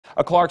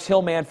A Clarks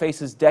Hill man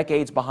faces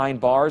decades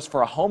behind bars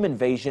for a home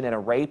invasion and a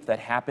rape that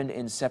happened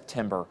in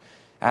September.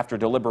 After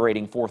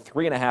deliberating for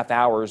 3.5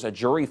 hours, a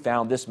jury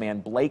found this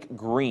man, Blake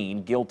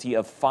Green, guilty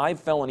of 5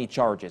 felony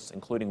charges,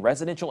 including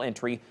residential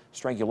entry,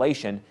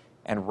 strangulation,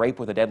 and rape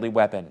with a deadly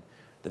weapon.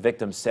 The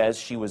victim says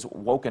she was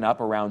woken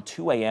up around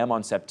 2 a.m.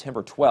 on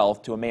September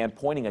 12th to a man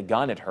pointing a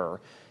gun at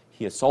her.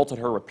 He assaulted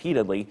her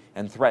repeatedly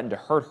and threatened to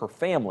hurt her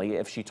family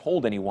if she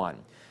told anyone.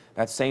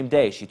 That same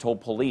day, she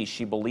told police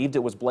she believed it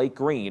was Blake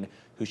Green,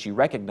 who she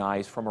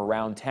recognized from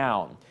around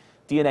town.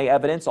 DNA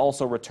evidence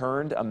also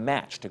returned a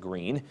match to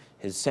Green.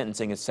 His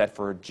sentencing is set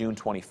for June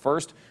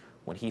 21st,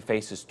 when he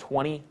faces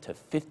 20 to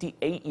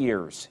 58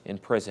 years in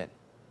prison.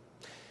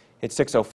 It's 6:05.